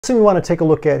thing we want to take a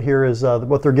look at here is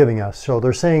what they're giving us. So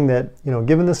they're saying that,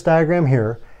 given this diagram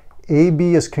here,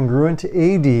 AB is congruent to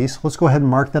AD. So let's go ahead and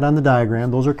mark that on the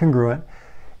diagram. Those are congruent.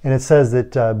 And it says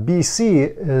that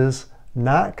BC is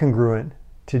not congruent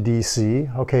to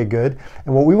DC. Okay, good.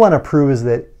 And what we want to prove is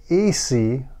that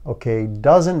AC, okay,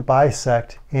 doesn't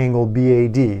bisect angle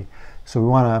BAD. So we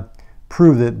want to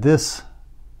prove that this,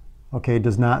 okay,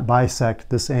 does not bisect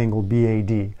this angle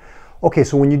BAD. Okay,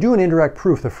 so when you do an indirect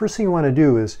proof, the first thing you want to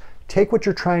do is take what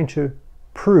you're trying to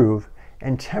prove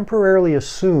and temporarily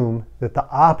assume that the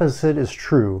opposite is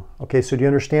true. Okay, so do you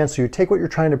understand? So you take what you're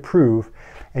trying to prove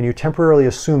and you temporarily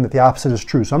assume that the opposite is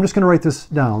true. So I'm just going to write this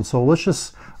down. So let's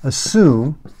just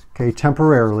assume, okay,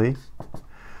 temporarily,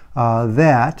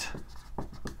 that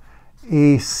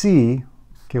AC,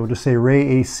 okay, we'll just say ray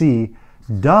AC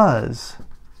does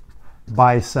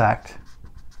bisect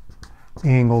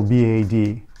angle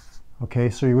BAD.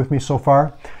 Okay, so you're with me so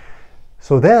far?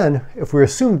 So then, if we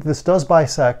assume that this does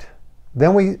bisect,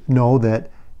 then we know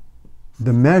that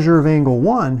the measure of angle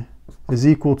 1 is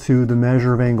equal to the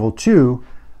measure of angle 2,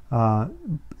 and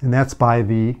that's by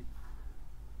the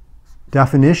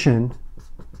definition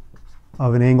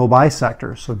of an angle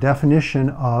bisector. So definition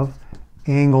of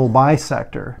angle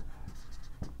bisector.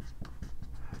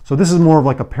 So this is more of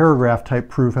like a paragraph type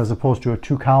proof as opposed to a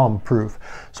 2-column proof.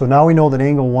 So now we know that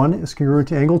angle 1 is congruent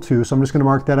to angle 2, so I'm just going to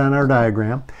mark that on our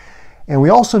diagram. And we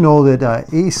also know that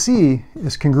AC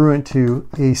is congruent to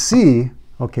AC,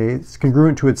 okay, it's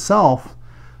congruent to itself,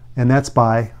 and that's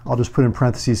by, I'll just put in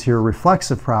parentheses here,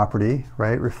 reflexive property,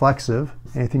 right, reflexive,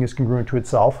 anything is congruent to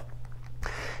itself.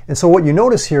 And so what you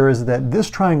notice here is that this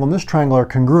triangle and this triangle are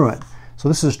congruent. So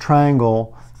this is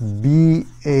triangle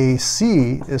BAC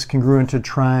is congruent to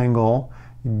triangle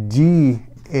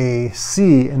DAC,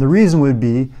 and the reason would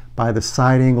be by the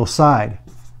side angle side.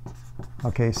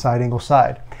 Okay, side angle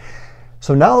side.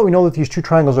 So now that we know that these two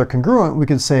triangles are congruent, we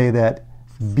can say that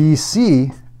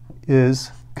BC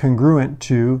is congruent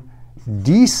to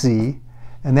DC,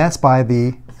 and that's by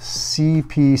the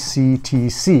CPCTC,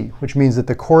 which means that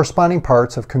the corresponding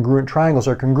parts of congruent triangles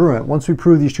are congruent. Once we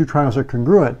prove these two triangles are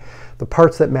congruent, the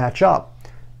parts that match up,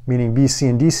 meaning BC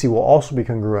and DC, will also be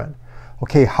congruent.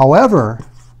 Okay, however,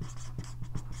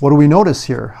 what do we notice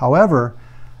here? However,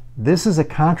 this is a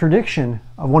contradiction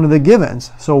of one of the givens.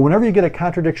 So whenever you get a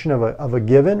contradiction of a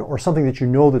given or something that you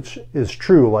know that is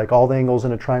true, like all the angles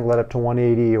in a triangle add up to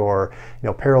 180, or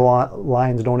parallel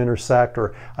lines don't intersect,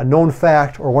 or a known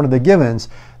fact or one of the givens,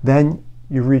 then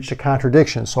you've reached a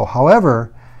contradiction. So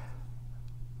however,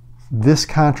 this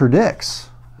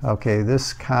contradicts, okay,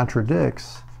 this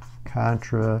contradicts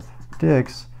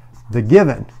the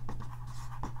given.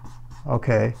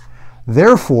 Okay,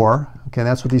 therefore, okay,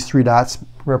 that's what these 3 dots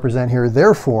represent here.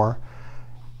 Therefore,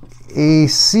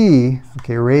 AC,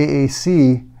 okay, ray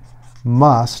AC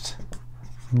must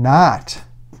not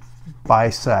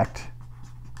bisect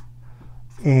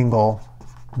angle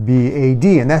BAD,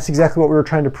 and that's exactly what we were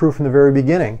trying to prove from the very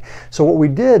beginning. So what we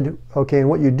did, okay, and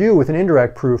what you do with an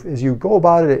indirect proof is you go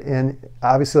about it in,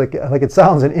 obviously, like it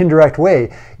sounds, an indirect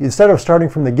way. Instead of starting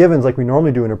from the givens like we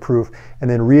normally do in a proof and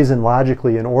then reason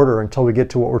logically in order until we get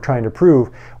to what we're trying to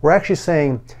prove, we're actually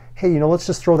saying, hey, let's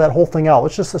just throw that whole thing out.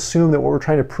 Let's just assume that what we're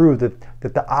trying to prove, that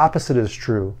the opposite is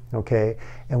true, okay?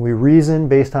 And we reason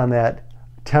based on that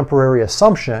temporary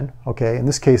assumption, okay? In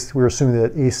this case, we're assuming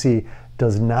that AC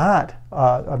does not,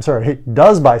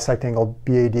 does bisect angle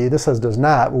BAD. This says does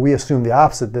not. We assume the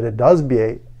opposite, that it does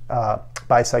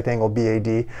bisect angle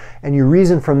BAD. And you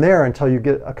reason from there until you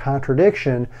get a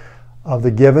contradiction of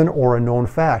the given or a known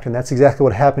fact. And that's exactly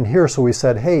what happened here. So we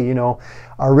said, hey, our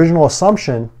original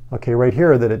assumption, okay, right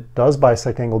here, that it does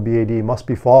bisect angle BAD must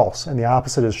be false, and the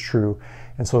opposite is true.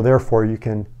 And so therefore you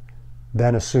can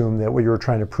then assume that what you were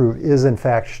trying to prove is in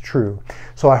fact true.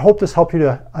 So I hope this helped you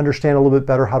to understand a little bit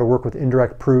better how to work with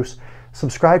indirect proofs.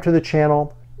 Subscribe to the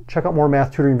channel. Check out more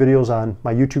math tutoring videos on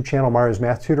my YouTube channel, Mario's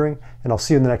Math Tutoring, and I'll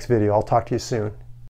see you in the next video. I'll talk to you soon.